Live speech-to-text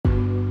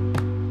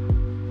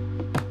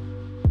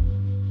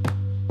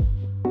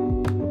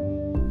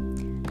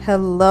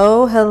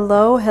Hello,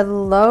 hello,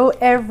 hello,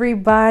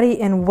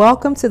 everybody, and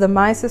welcome to the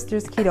My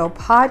Sister's Keto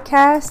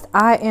podcast.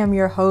 I am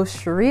your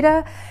host,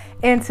 Sharita,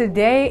 and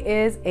today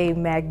is a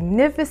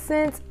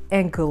magnificent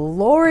and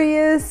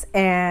glorious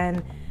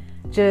and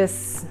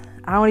just,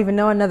 I don't even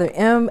know another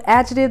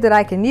adjective that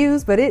I can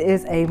use, but it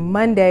is a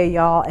Monday,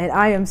 y'all, and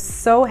I am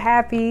so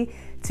happy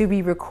to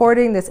be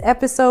recording this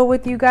episode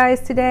with you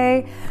guys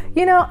today.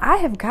 You know, I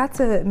have got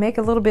to make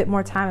a little bit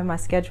more time in my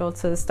schedule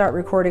to start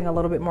recording a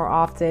little bit more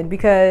often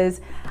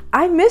because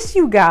I miss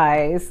you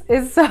guys.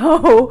 And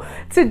so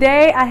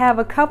today I have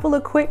a couple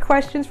of quick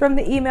questions from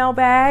the email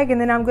bag, and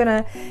then I'm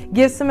gonna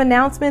give some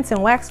announcements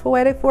and wax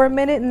poetic for a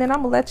minute, and then I'm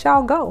gonna let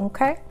y'all go,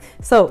 okay?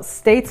 So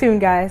stay tuned,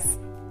 guys.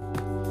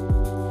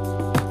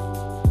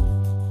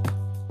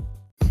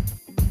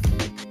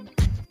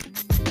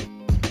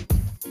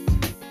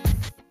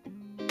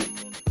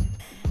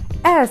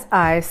 As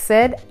I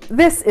said,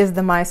 this is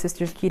the My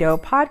Sister's Keto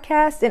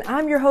podcast, and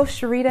I'm your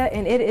host, Sharita,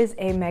 and it is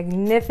a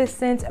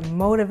magnificent,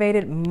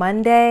 motivated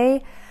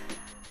Monday.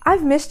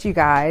 I've missed you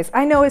guys.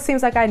 I know it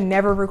seems like I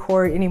never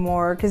record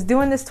anymore because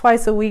doing this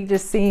twice a week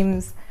just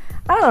seems,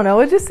 I don't know,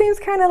 it just seems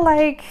kind of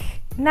like,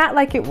 not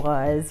like it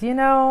was, you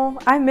know?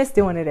 I miss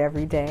doing it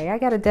every day. I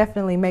got to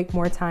definitely make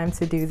more time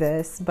to do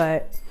this,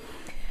 but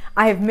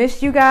I have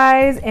missed you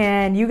guys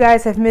and you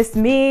guys have missed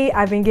me.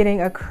 I've been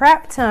getting a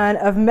crap ton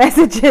of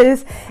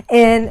messages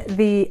in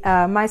the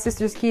My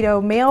Sister's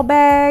Keto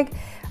mailbag.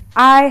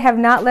 I have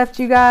not left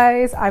you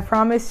guys. I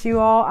promise you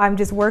all. I'm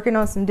just working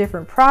on some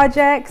different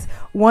projects,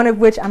 one of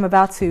which I'm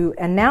about to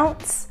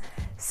announce.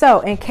 So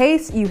in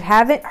case you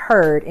haven't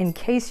heard,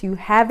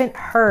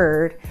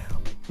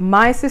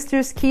 My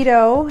Sister's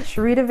Keto,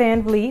 Sharita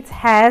Van Vliet,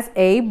 has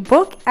a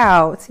book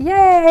out.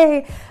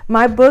 Yay!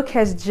 My book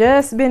has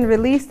just been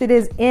released. It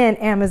is in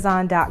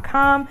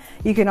Amazon.com.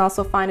 You can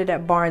also find it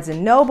at Barnes &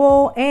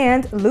 Noble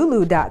and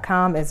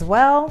Lulu.com as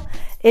well.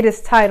 It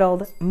is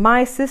titled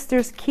My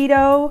Sister's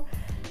Keto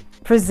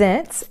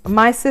presents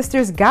My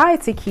Sister's Guide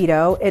to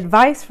Keto,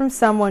 Advice from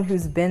Someone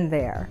Who's Been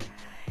There.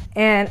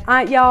 And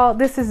y'all,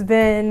 this has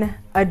been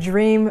a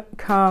dream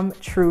come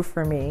true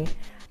for me.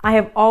 I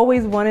have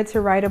always wanted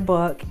to write a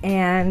book,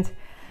 and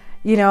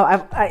you know,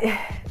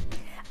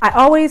 I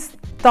always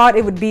thought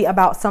it would be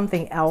about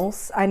something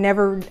else. I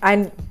never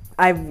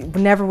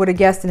would have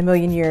guessed in a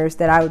million years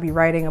that I would be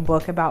writing a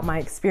book about my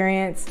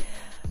experience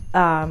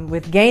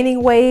with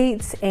gaining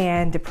weight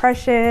and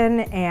depression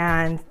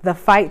and the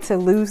fight to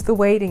lose the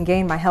weight and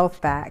gain my health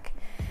back.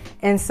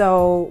 And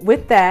so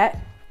with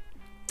that,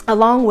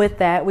 along with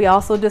that, we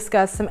also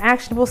discussed some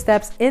actionable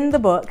steps in the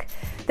book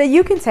that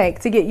you can take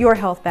to get your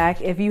health back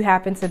if you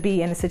happen to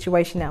be in a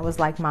situation that was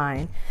like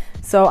mine.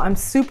 So I'm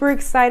super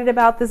excited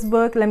about this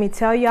book. Let me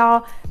tell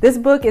y'all, this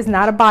book is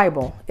not a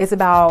Bible. It's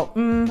about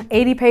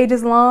 80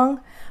 pages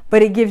long,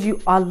 but it gives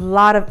you a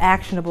lot of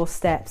actionable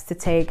steps to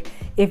take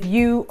if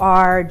you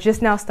are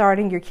just now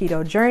starting your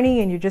keto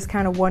journey and you're just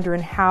kind of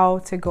wondering how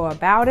to go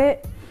about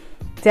it.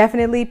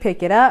 Definitely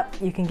pick it up.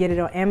 You can get it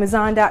on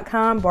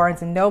Amazon.com,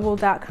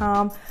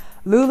 BarnesandNoble.com,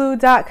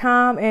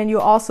 Lulu.com, and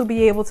you'll also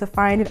be able to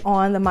find it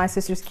on the My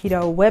Sister's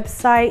Keto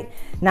website.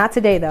 Not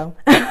today though.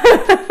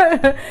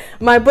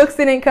 My books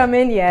didn't come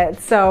in yet,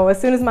 so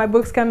as soon as my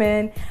books come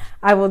in,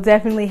 I will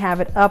definitely have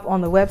it up on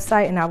the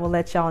website and I will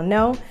let y'all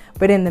know.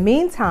 But in the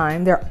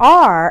meantime, there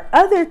are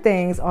other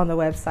things on the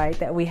website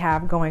that we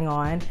have going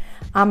on.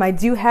 I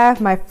do have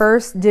my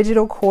first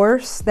digital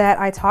course that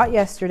I taught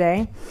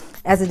yesterday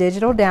as a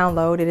digital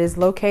download. It is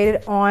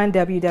located on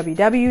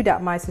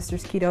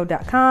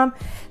www.mysistersketo.com.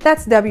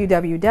 That's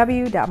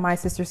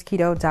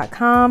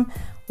www.mysistersketo.com.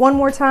 One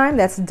more time,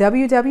 that's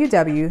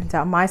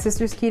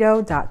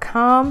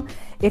www.mysistersketo.com.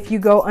 If you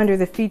go under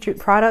the featured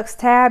products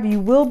tab,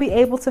 you will be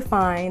able to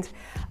find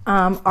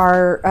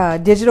our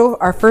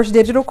first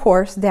digital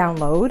course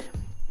download.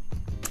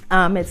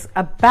 It's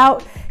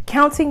about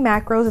counting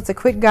macros. It's a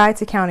quick guide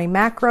to counting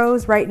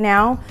macros right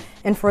now.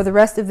 And for the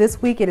rest of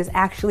this week, it is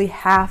actually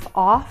half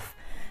off.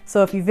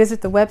 So if you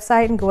visit the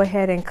website and go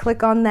ahead and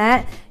click on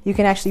that, you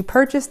can actually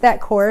purchase that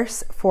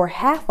course for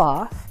half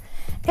off.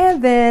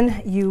 And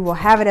then you will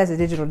have it as a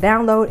digital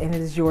download and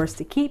it is yours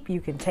to keep.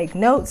 You can take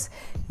notes.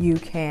 You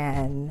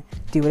can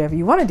do whatever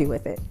you want to do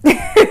with it.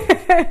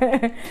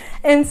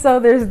 And so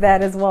there's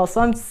that as well.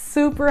 So I'm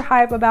super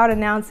hype about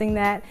announcing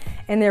that.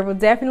 And there will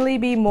definitely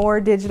be more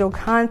digital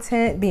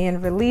content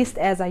being released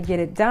as I get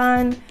it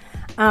done.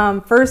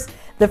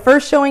 The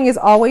first showing is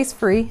always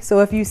free.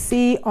 So if you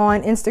see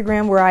on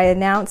Instagram where I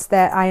announced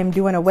that I am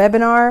doing a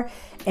webinar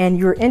and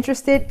you're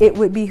interested, it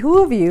would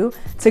behoove you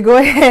to go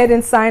ahead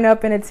and sign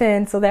up and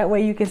attend so that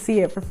way you can see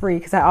it for free,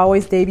 because I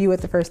always debut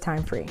it the first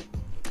time free.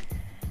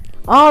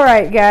 All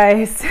right,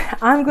 guys,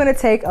 I'm going to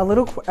take a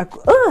little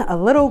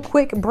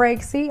quick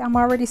break. See, I'm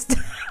already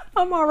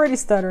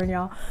stuttering,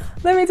 y'all.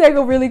 Let me take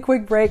a really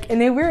quick break, and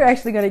then we're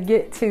actually going to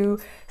get to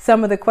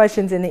some of the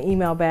questions in the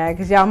email bag,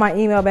 because y'all, my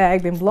email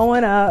bag been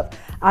blowing up.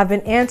 I've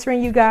been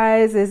answering you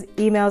guys'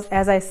 emails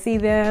as I see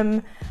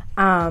them.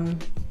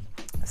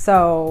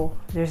 So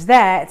there's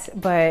that,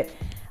 but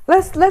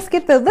let's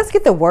get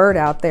the word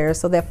out there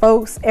so that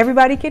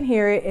everybody can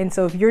hear it. And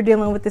so if you're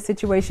dealing with the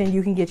situation,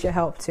 you can get your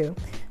help too.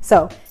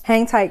 So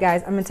hang tight,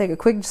 guys. I'm going to take a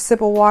quick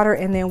sip of water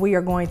and then we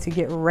are going to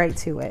get right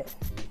to it.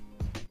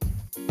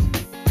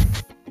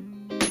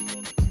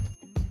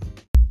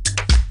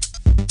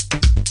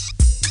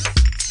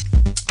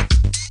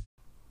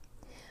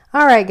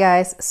 All right,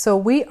 guys, so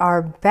we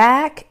are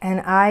back and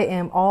I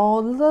am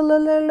all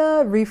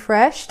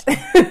refreshed.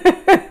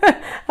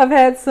 I've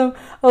had a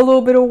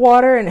little bit of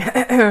water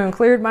and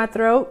cleared my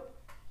throat.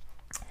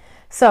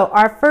 So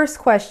our first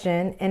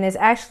question, and it's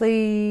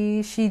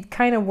actually, she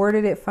kind of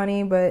worded it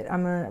funny, but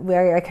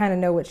I kind of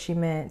know what she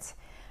meant.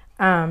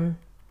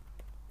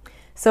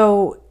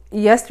 So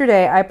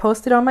yesterday I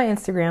posted on my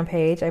Instagram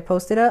page, I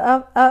posted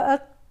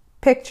a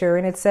picture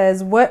and it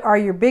says, what are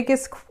your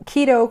biggest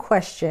keto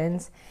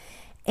questions?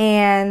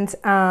 And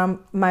one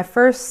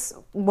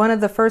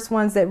of the first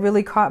ones that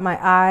really caught my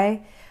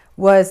eye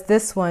was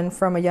this one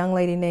from a young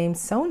lady named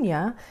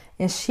Sonia.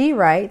 And she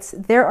writes,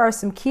 there are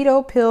some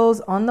keto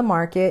pills on the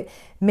market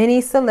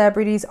many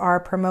celebrities are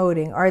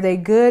promoting. Are they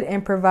good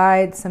and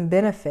provide some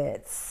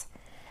benefits?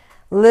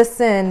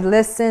 Listen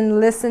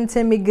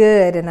to me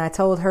good. And I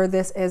told her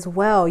this as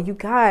well. You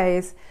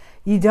guys,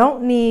 you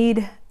don't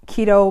need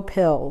keto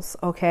pills,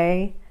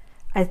 okay?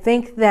 I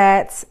think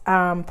that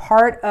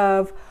part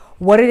of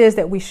what it is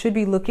that we should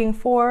be looking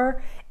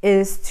for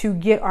is to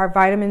get our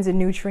vitamins and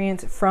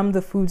nutrients from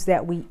the foods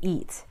that we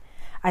eat.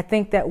 I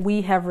think that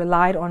we have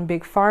relied on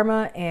big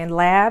pharma and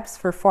labs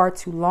for far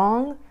too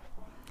long.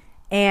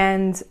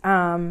 And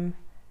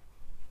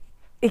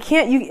it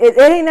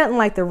ain't nothing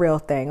like the real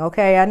thing,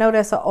 okay? I know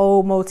that's an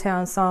old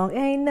Motown song.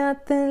 Ain't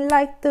nothing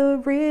like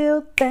the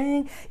real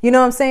thing. You know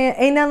what I'm saying?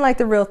 Ain't nothing like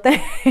the real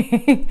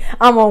thing.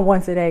 I'm on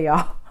one today,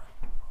 y'all.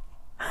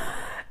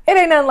 It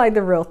ain't nothing like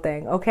the real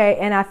thing, okay?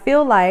 And I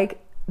feel like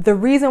the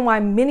reason why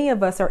many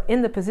of us are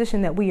in the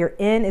position that we are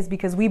in is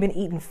because we've been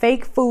eating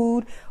fake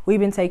food, we've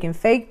been taking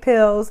fake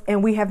pills,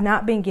 and we have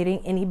not been getting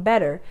any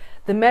better.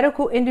 The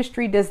medical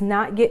industry does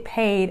not get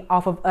paid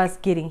off of us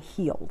getting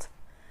healed.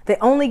 They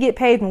only get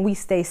paid when we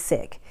stay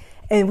sick.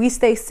 And we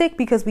stay sick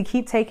because we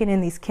keep taking in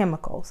these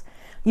chemicals.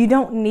 You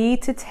don't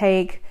need to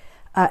take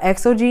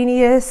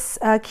exogenous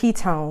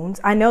ketones.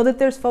 I know that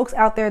there's folks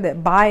out there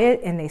that buy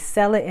it and they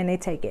sell it and they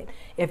take it.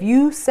 If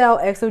you sell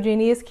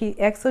exogenous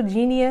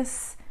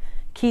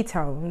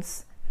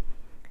ketones,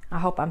 I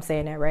hope I'm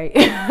saying that right.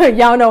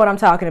 Y'all know what I'm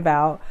talking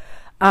about.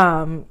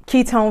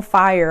 Ketone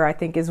Fire, I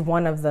think, is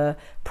one of the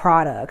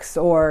products,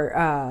 or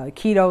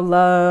Keto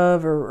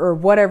Love, or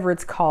whatever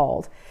it's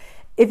called.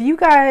 If you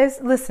guys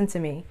listen to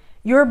me,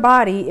 your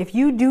body, if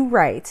you do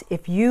right,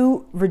 if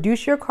you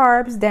reduce your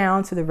carbs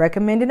down to the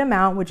recommended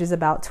amount, which is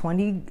about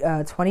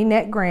 20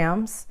 net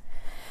grams,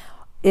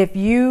 if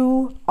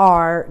you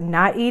are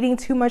not eating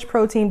too much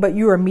protein, but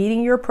you are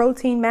meeting your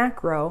protein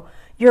macro,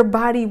 your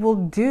body will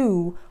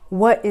do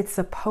what it's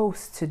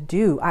supposed to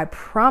do. I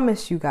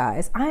promise you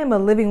guys, I am a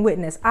living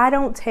witness. I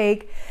don't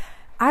take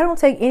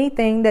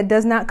anything that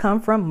does not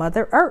come from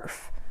Mother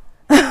Earth.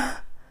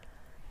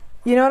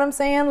 You know what I'm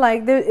saying?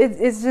 Like,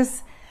 it's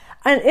just...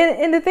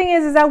 And the thing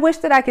is I wish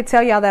that I could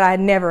tell y'all that I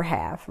never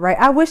have, right?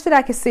 I wish that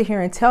I could sit here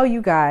and tell you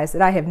guys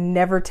that I have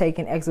never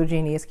taken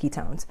exogenous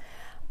ketones.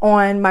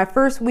 On my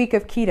first week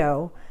of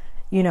keto,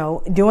 you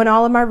know, doing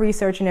all of my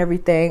research and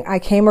everything, I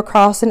came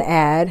across an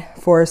ad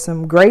for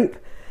some grape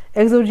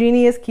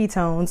exogenous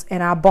ketones,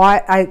 and I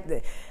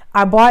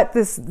bought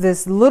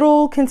this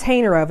little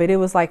container of it. It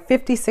was like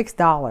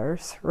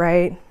 $56,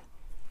 right?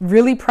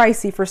 Really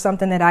pricey for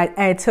something that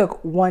I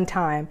took one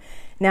time.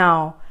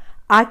 Now,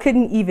 I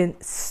couldn't even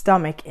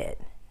stomach it.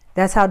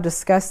 That's how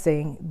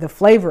disgusting the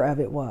flavor of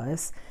it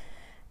was.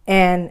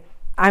 And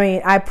I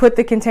mean, I put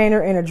the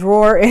container in a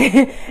drawer.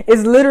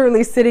 It's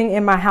literally sitting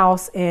in my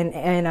house in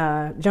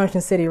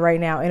Junction City right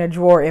now, in a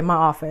drawer in my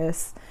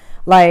office.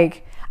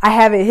 Like, I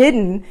have it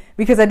hidden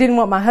because I didn't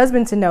want my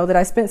husband to know that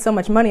I spent so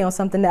much money on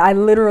something that I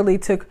literally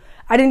took.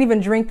 I didn't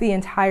even drink the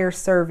entire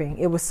serving.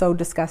 It was so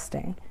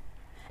disgusting.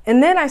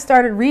 And then I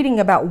started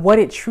reading about what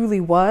it truly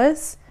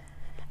was.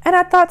 And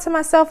I thought to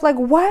myself, like,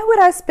 why would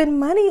I spend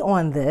money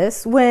on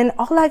this when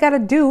all I got to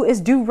do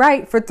is do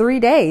right for 3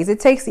 days? It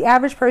takes the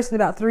average person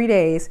about 3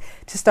 days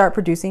to start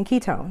producing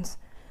ketones.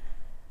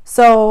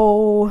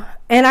 So,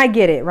 and I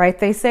get it, right?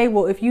 They say,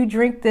 well, if you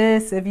drink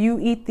this, if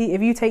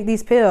you take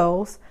these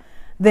pills,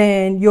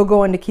 then you'll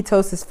go into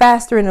ketosis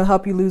faster and it'll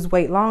help you lose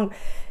weight longer.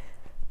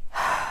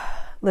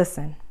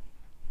 Listen,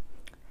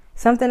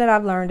 something that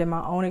I've learned in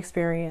my own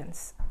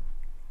experience,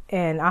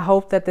 and I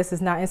hope that this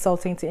is not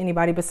insulting to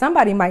anybody, but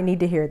somebody might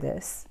need to hear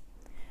this.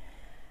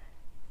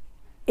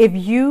 If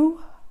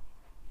you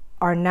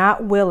are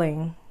not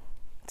willing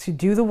to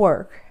do the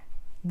work,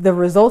 the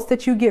results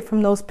that you get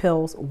from those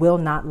pills will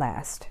not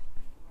last.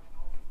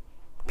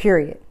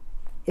 Period.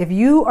 If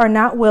you are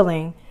not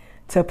willing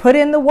to put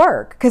in the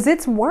work, because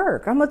it's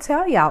work, I'm going to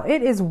tell y'all,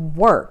 it is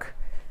work.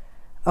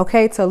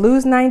 Okay, to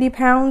lose 90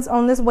 pounds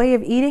on this way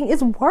of eating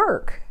is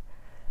work.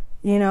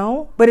 You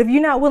know, but if you're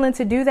not willing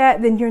to do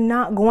that, then you're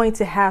not going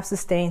to have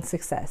sustained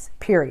success,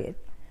 period.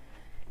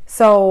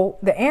 So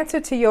the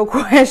answer to your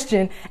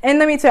question, and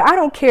let me tell you, I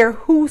don't care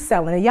who's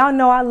selling it. Y'all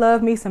know I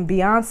love me some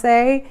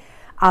Beyonce.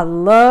 I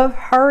love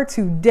her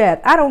to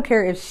death. I don't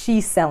care if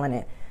she's selling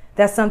it.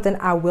 That's something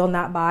I will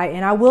not buy.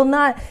 And I will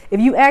not,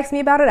 if you ask me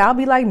about it, I'll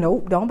be like,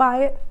 nope, don't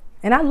buy it.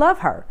 And I love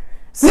her.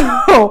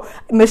 So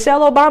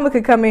Michelle Obama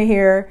could come in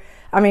here.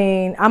 I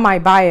mean, I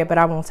might buy it, but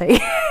I won't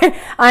take it.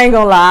 I ain't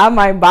gonna lie. I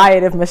might buy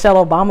it if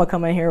Michelle Obama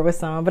come in here with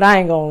some, but I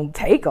ain't gonna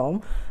take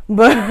them.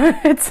 But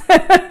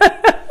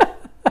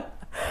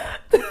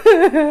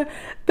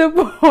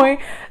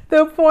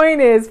the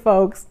point is,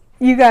 folks,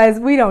 you guys,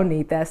 we don't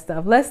need that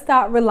stuff. Let's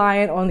stop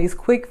relying on these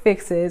quick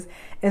fixes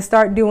and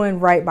start doing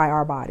right by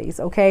our bodies.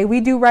 Okay,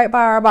 we do right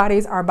by our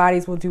bodies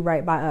will do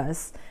right by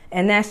us,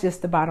 and that's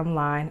just the bottom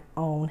line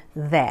on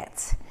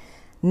that.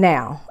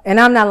 Now, and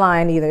I'm not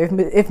lying either.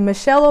 If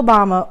Michelle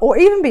Obama or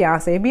even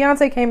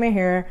Beyonce came in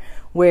here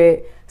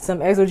with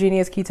some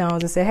exogenous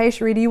ketones and said, "Hey,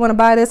 Cherie, do you want to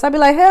buy this?" I'd be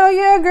like, "Hell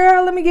yeah,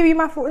 girl! Let me give you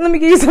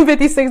some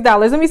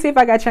 $56. Let me see if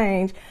I got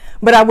change."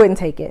 But I wouldn't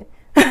take it.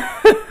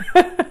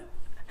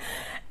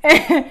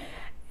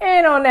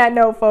 And on that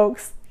note,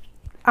 folks,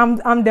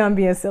 I'm done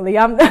being silly.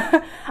 I'm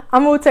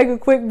gonna take a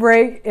quick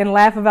break and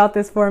laugh about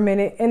this for a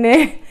minute, and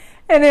then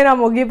I'm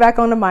gonna get back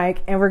on the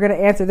mic and we're gonna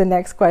answer the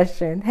next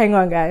question. Hang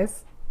on,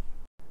 guys.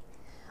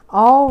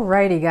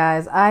 Alrighty,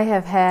 guys, I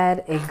have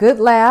had a good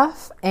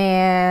laugh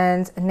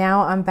and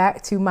now I'm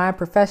back to my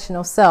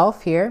professional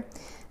self here.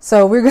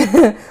 So we're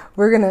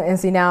gonna and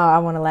see, now I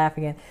want to laugh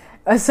again.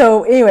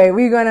 So anyway,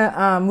 we're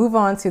gonna move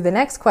on to the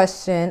next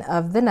question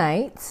of the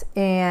night,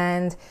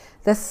 and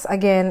this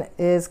again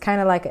is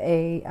kind of like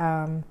a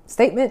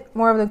statement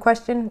more of a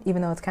question,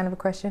 even though it's kind of a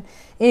question.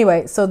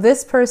 Anyway, so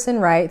this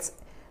person writes,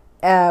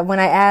 when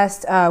I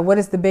asked what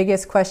is the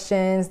biggest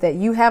questions that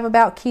you have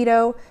about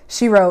keto,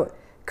 she wrote,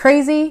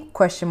 crazy, ?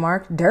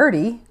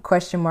 Dirty, ?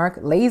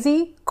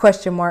 Lazy, ?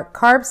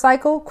 Carb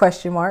cycle, ?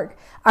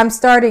 I'm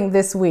starting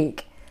this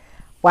week.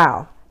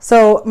 Wow.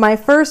 So my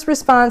first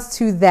response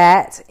to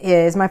that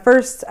is, my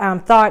first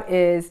thought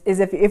is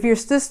if you're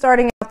still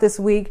starting out this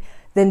week,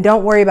 then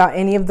don't worry about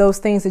any of those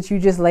things that you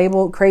just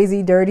labeled: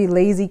 crazy, dirty,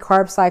 lazy,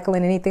 carb cycle,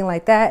 and anything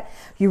like that.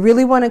 You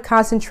really want to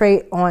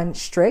concentrate on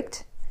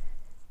strict.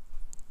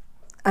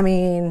 I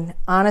mean,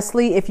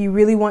 honestly, if you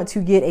really want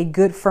to get a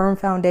good firm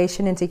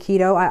foundation into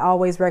keto, I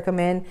always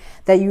recommend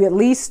that you at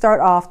least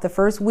start off the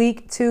first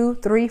week, 2,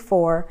 3,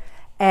 4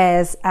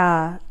 as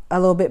a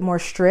little bit more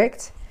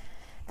strict.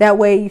 That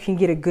way you can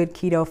get a good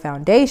keto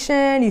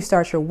foundation. You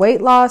start your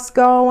weight loss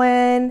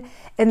going.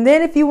 And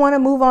then if you want to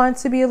move on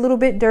to be a little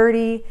bit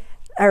dirty,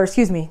 or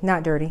excuse me,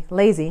 not dirty,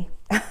 lazy.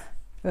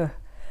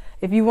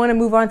 If you want to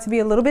move on to be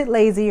a little bit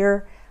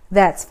lazier,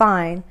 that's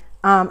fine.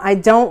 I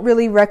don't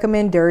really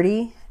recommend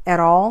dirty at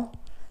all.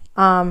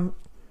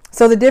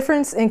 So the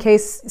difference, in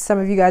case some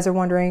of you guys are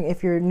wondering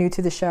if you're new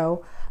to the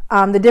show,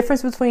 the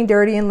difference between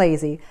dirty and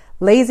lazy.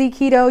 Lazy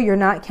keto, you're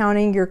not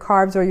counting your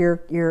carbs or your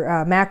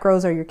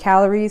macros or your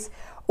calories.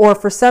 Or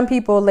for some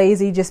people,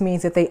 lazy just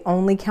means that they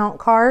only count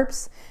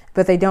carbs,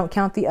 but they don't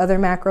count the other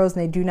macros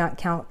and they do not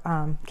count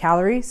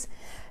calories.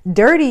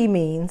 Dirty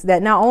means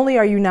that not only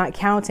are you not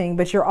counting,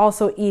 but you're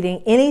also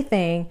eating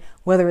anything,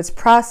 whether it's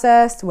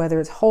processed, whether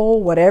it's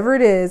whole, whatever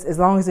it is, as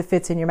long as it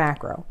fits in your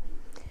macro.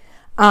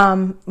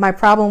 My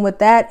problem with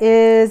that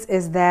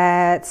is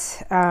that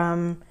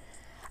I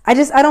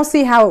don't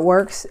see how it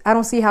works. I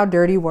don't see how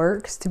dirty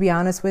works, to be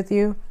honest with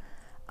you.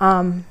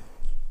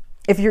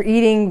 If you're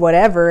eating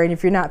whatever, and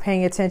if you're not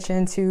paying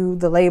attention to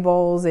the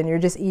labels and you're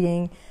just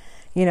eating,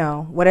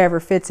 whatever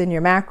fits in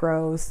your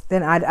macros,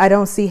 then I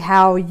don't see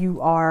how you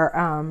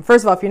are.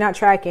 First of all, if you're not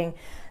tracking,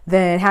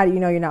 then how do you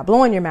know you're not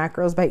blowing your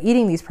macros? By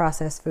eating these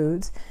processed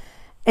foods.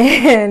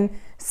 And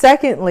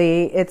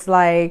secondly, it's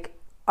like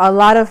a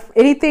lot of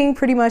anything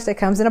pretty much that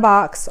comes in a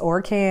box or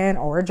a can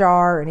or a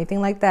jar or anything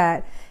like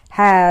that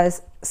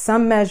has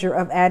some measure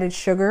of added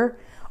sugar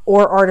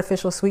or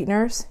artificial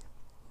sweeteners.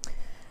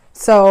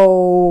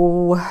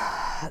 So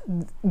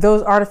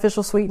those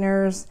artificial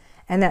sweeteners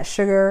and that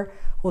sugar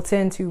will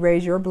tend to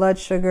raise your blood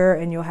sugar,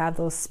 and you'll have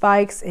those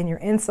spikes in your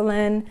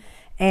insulin,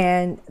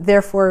 and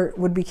therefore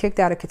would be kicked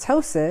out of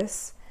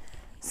ketosis.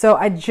 So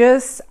I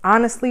just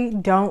honestly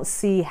don't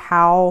see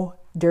how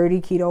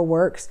dirty keto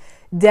works.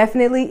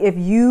 Definitely, if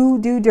you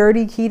do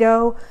dirty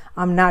keto,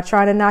 I'm not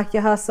trying to knock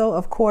your hustle,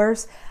 of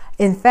course.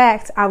 In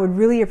fact, I would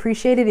really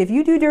appreciate it if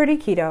you do dirty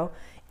keto.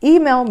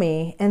 Email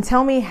me and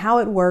tell me how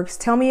it works.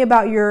 Tell me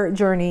about your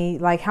journey.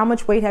 Like, how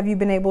much weight have you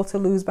been able to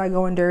lose by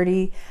going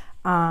dirty?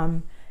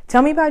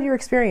 Tell me about your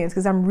experience,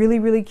 because I'm really,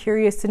 really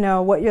curious to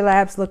know what your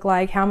labs look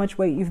like, how much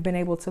weight you've been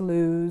able to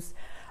lose,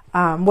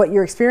 what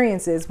your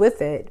experience is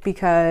with it.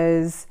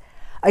 Because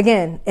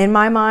again, in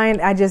my mind,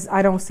 I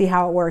don't see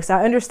how it works.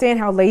 I understand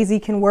how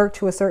lazy can work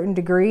to a certain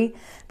degree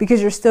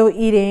because you're still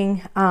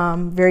eating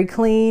very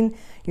clean.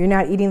 You're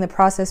not eating the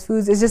processed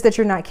foods. It's just that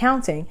you're not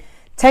counting.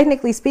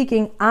 Technically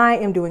speaking, I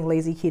am doing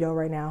lazy keto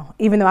right now,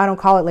 even though I don't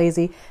call it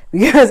lazy,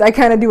 because I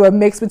kind of do a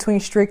mix between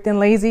strict and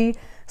lazy.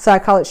 So I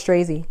call it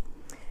strazy.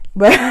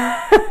 But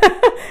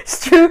It's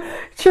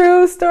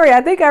true story.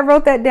 I think I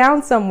wrote that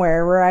down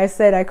somewhere where I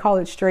said I call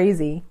it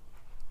Strazy.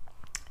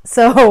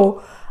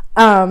 So,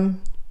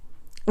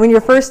 when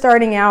you're first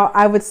starting out,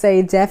 I would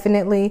say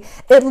definitely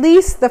at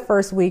least the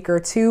first week or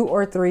 2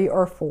 or 3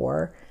 or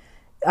 4,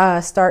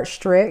 start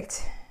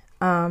strict.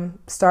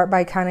 Start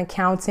by kind of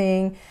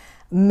counting,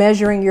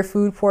 measuring your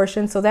food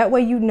portion. So that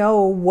way, you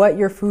know what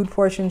your food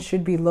portion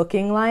should be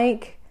looking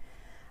like.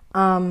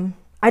 I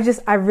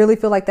really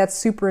feel like that's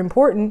super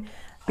important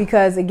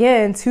because,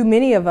 again, too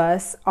many of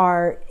us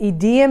are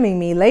DMing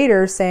me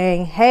later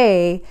saying,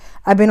 hey,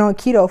 I've been on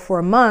keto for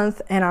a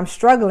month and I'm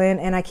struggling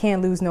and I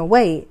can't lose no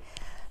weight.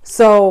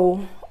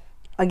 So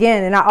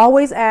again, and I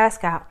always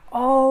ask, are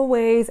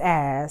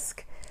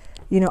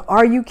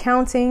you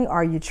counting?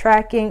 Are you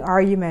tracking?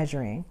 Are you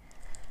measuring?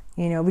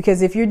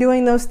 Because if you're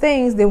doing those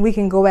things, then we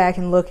can go back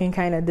and look and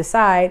kind of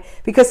decide,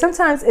 because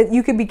sometimes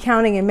you could be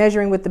counting and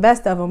measuring with the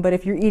best of them, but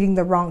if you're eating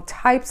the wrong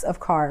types of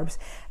carbs,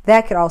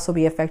 that could also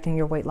be affecting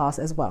your weight loss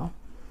as well.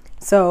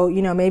 So,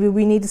 maybe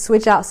we need to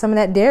switch out some of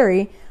that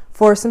dairy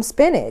for some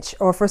spinach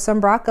or for some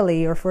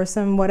broccoli or for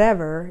some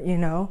whatever,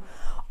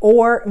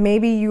 or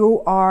maybe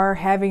you are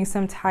having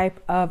some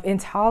type of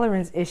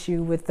intolerance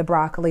issue with the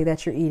broccoli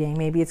that you're eating.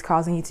 Maybe it's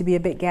causing you to be a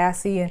bit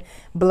gassy and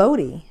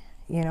bloaty.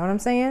 You know what I'm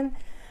saying?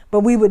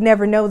 But we would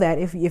never know that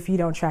if you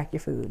don't track your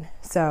food.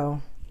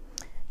 So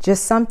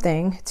just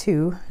something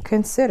to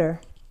consider.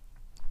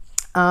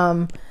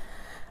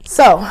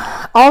 So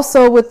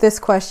also with this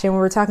question, when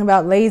we're talking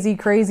about lazy,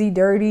 crazy,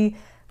 dirty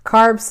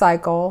carb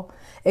cycle,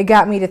 it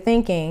got me to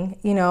thinking,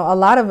 a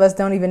lot of us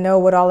don't even know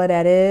what all of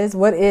that is.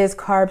 What is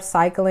carb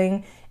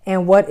cycling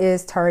and what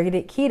is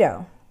targeted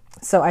keto?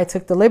 So I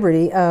took the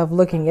liberty of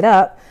looking it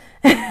up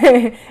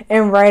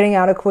and writing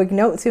out a quick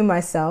note to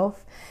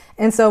myself.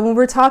 And so when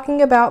we're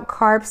talking about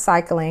carb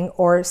cycling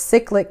or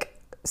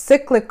cyclical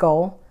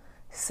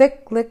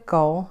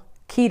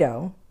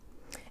keto,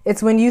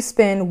 it's when you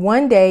spend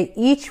one day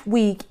each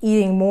week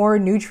eating more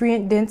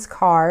nutrient-dense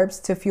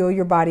carbs to fuel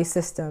your body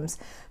systems.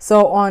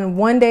 So on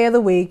one day of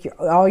the week,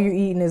 all you're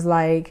eating is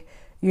like,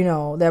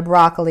 that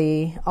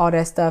broccoli, all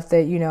that stuff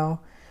that,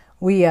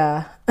 we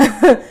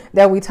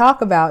that we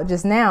talk about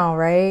just now,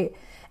 right?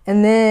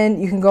 And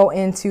then you can go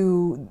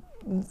into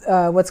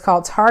what's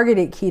called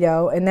targeted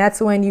keto, and that's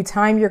when you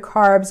time your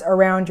carbs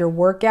around your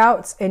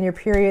workouts and your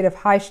period of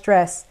high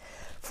stress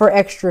for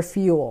extra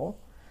fuel.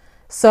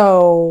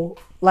 So,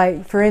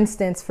 like, for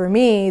instance, for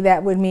me,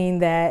 that would mean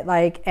that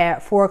like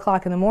at 4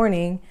 o'clock in the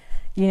morning,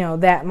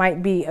 that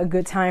might be a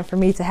good time for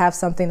me to have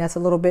something that's a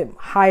little bit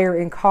higher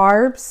in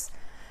carbs.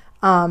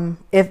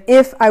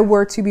 If I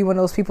were to be one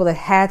of those people that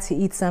had to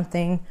eat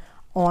something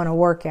on a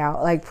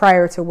workout, like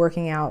prior to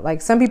working out,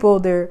 like some people,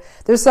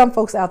 there's some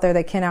folks out there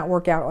that cannot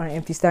work out on an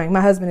empty stomach.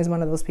 My husband is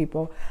one of those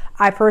people.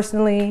 I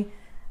personally,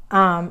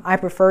 I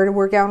prefer to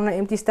work out on an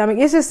empty stomach.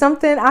 It's just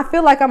something, I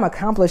feel like I'm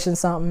accomplishing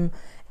something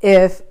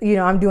if,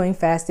 I'm doing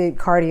fasted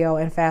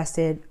cardio and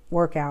fasted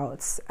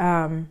workouts.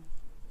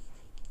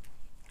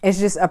 It's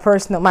just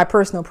my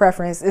personal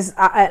preference is,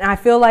 and I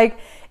feel like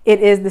it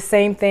is the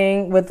same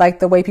thing with like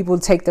the way people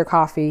take their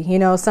coffee.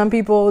 Some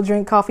people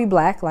drink coffee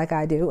black like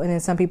I do, and then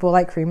some people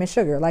like cream and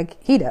sugar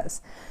like he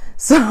does.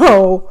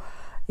 So,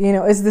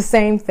 it's the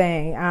same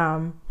thing.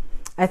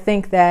 I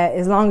think that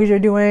as long as you're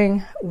doing,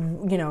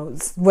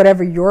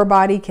 whatever your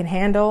body can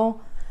handle,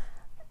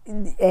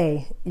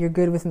 hey, you're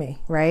good with me,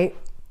 right?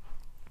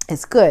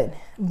 It's good.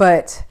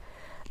 But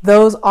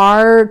those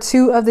are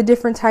 2 of the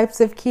different types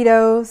of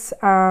ketos.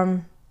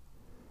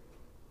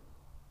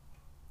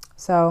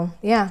 So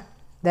yeah,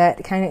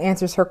 that kind of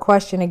answers her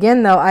question.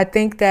 Again, though, I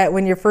think that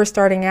when you're first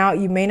starting out,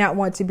 you may not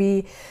want to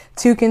be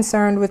too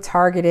concerned with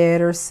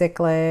targeted or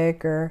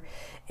cyclic or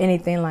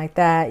anything like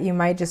that. You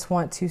might just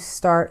want to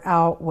start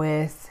out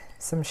with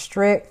some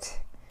strict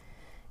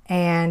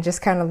and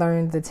just kind of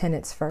learn the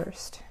tenets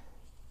first.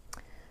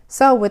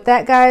 So with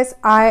that, guys,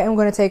 I am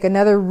going to take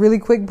another really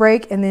quick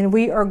break, and then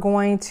we are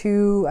going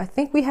to, I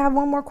think we have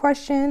one more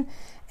question,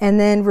 and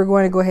then we're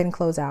going to go ahead and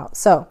close out.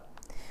 So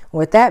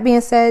with that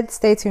being said,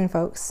 stay tuned,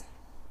 folks.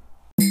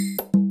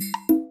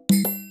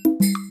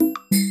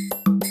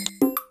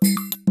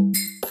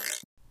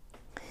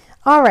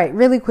 All right,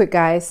 really quick,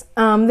 guys.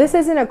 This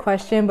isn't a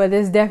question, but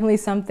there's definitely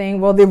something,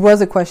 well, there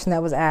was a question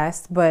that was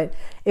asked, but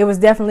it was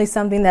definitely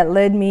something that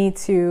led me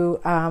to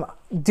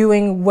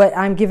doing what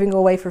I'm giving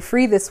away for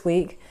free this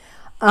week.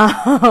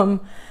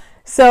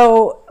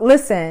 So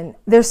listen,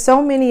 there's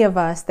so many of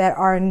us that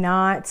are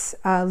not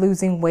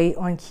losing weight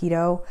on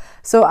keto.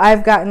 So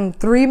I've gotten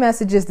 3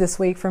 messages this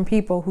week from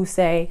people who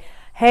say,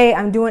 hey,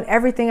 I'm doing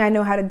everything I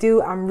know how to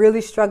do. I'm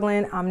really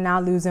struggling. I'm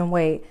not losing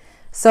weight.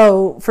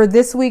 So for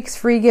this week's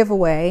free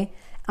giveaway,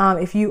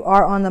 if you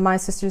are on the My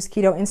Sisters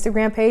Keto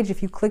Instagram page,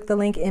 if you click the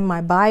link in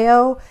my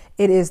bio,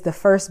 it is the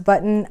first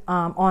button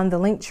on the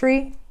link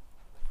tree.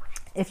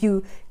 If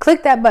you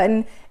click that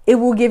button, it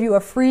will give you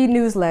a free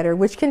newsletter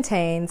which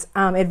contains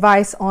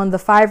advice on the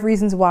 5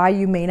 reasons why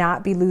you may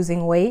not be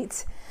losing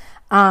weight.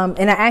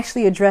 And I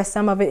actually address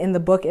some of it in the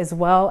book as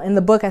well. In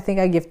the book, I think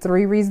I give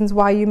 3 reasons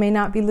why you may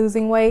not be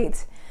losing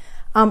weight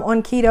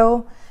on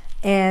keto.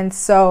 And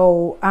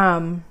so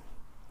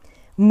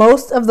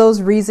most of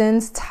those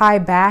reasons tie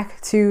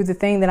back to the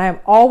thing that I'm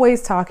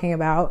always talking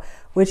about,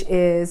 which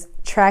is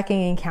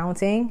tracking and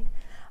counting.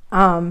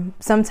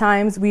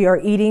 Sometimes we are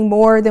eating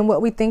more than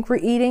what we think we're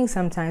eating.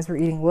 Sometimes we're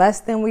eating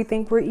less than we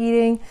think we're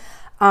eating.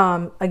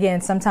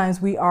 Again,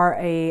 sometimes we are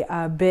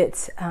a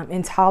bit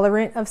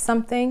intolerant of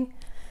something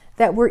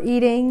that we're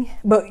eating,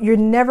 but you're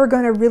never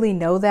going to really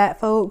know that,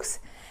 folks,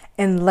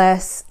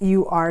 unless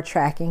you are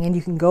tracking, and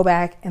you can go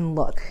back and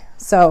look.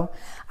 So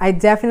I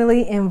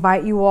definitely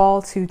invite you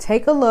all to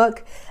take a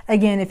look.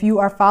 Again, if you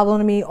are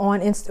following me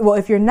on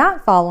if you're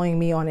not following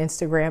me on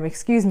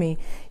Instagram,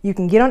 you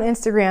can get on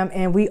Instagram,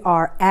 and we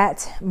are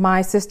at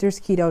My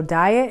Sister's Keto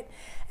Diet.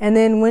 And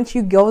then once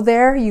you go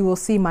there, you will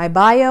see my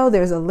bio.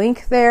 There's a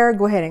link there.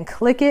 Go ahead and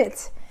click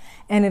it,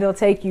 and it'll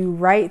take you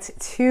right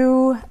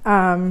to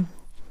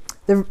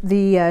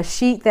the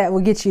sheet that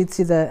will get you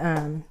to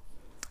the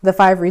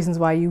 5 reasons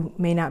why you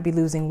may not be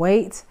losing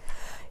weight.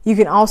 You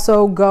can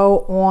also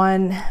go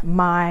on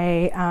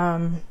my, I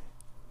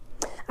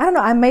don't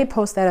know, I may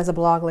post that as a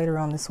blog later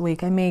on this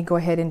week. I may go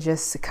ahead and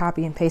just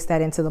copy and paste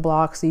that into the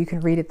blog so you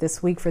can read it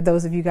this week, for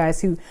those of you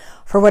guys who,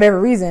 for whatever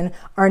reason,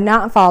 are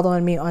not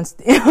following me on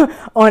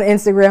on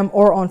Instagram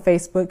or on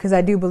Facebook, because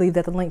I do believe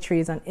that the link tree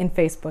is in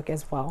Facebook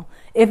as well.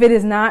 If it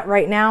is not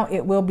right now,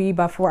 it will be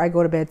before I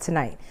go to bed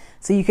tonight.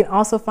 So you can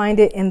also find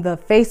it in the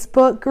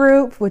Facebook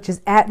group, which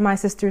is at My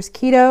Sister's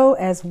Keto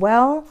as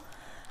well.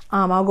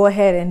 I'll go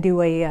ahead and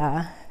do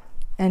a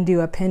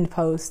pinned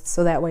post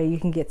so that way you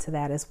can get to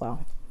that as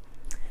well.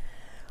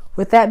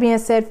 With that being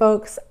said,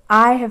 folks,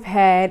 I have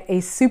had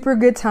a super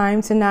good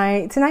time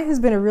tonight. Tonight has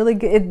been a really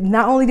good,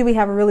 not only did we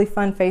have a really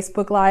fun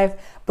Facebook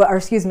Live,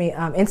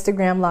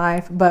 Instagram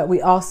Live, but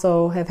we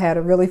also have had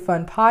a really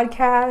fun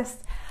podcast.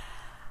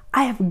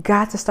 I have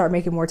got to start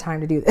making more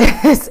time to do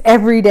this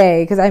every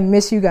day because I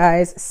miss you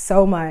guys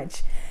so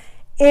much.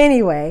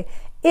 Anyway,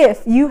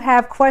 if you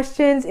have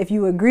questions, if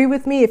you agree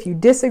with me, if you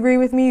disagree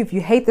with me, if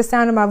you hate the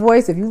sound of my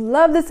voice, if you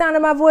love the sound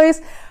of my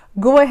voice,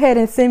 go ahead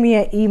and send me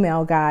an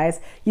email, guys.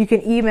 You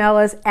can email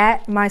us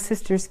at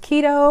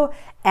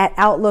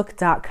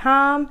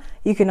mysistersketo@outlook.com.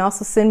 You can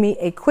also send me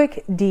a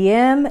quick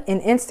DM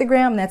in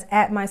Instagram. That's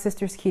at My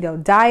Sister's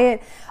Keto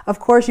Diet. Of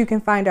course, you can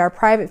find our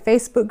private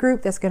Facebook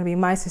group. That's going to be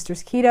My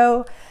Sister's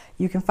Keto.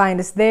 You can find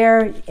us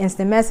there.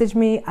 Instant message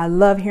me. I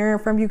love hearing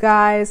from you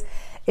guys.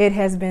 It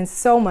has been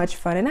so much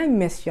fun, and I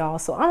miss y'all.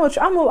 So I'm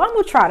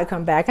gonna try to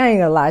come back. I ain't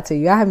gonna lie to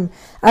you.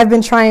 I've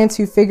been trying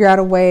to figure out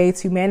a way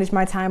to manage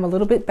my time a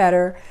little bit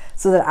better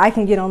so that I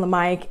can get on the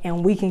mic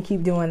and we can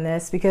keep doing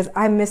this, because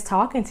I miss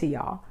talking to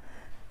y'all.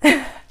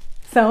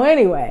 So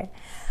anyway,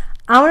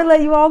 I'm gonna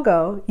let you all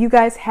go. You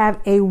guys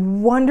have a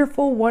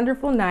wonderful,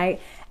 wonderful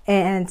night,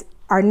 and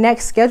our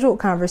next scheduled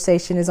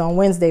conversation is on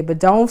Wednesday. But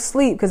don't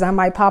sleep, because I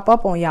might pop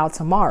up on y'all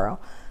tomorrow.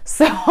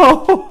 So.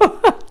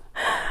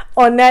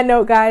 On that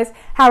note, guys,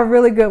 have a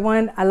really good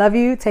one. I love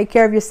you. Take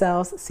care of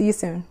yourselves. See you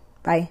soon.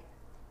 Bye.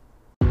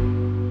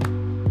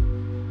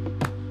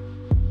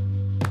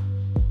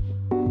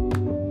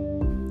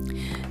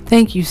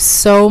 Thank you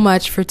so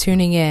much for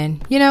tuning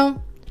in. You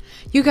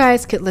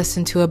guys could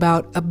listen to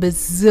about a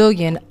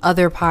bazillion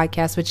other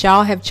podcasts, but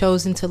y'all have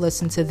chosen to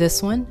listen to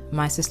this one,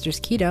 My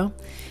Sister's Keto.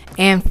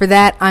 And for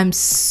that, I'm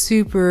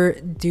super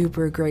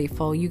duper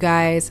grateful. You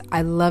guys,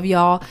 I love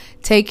y'all.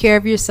 Take care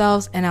of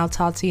yourselves, and I'll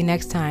talk to you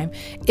next time.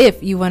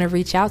 If you want to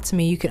reach out to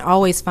me, you can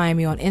always find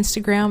me on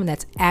Instagram, and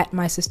that's at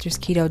My Sister's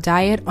Keto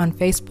Diet. On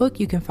Facebook,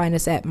 you can find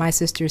us at My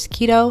Sister's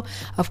Keto.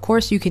 Of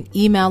course, you can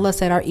email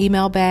us at our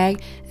email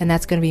bag, and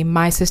that's going to be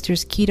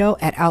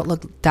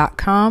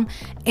mysistersketo@outlook.com.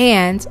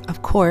 And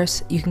of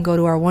course, you can go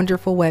to our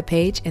wonderful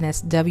webpage, and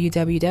that's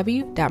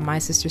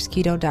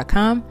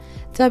www.mysistersketo.com,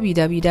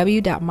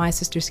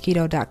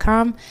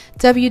 www.mysistersketo.com,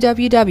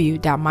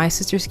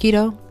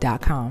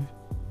 www.mysistersketo.com.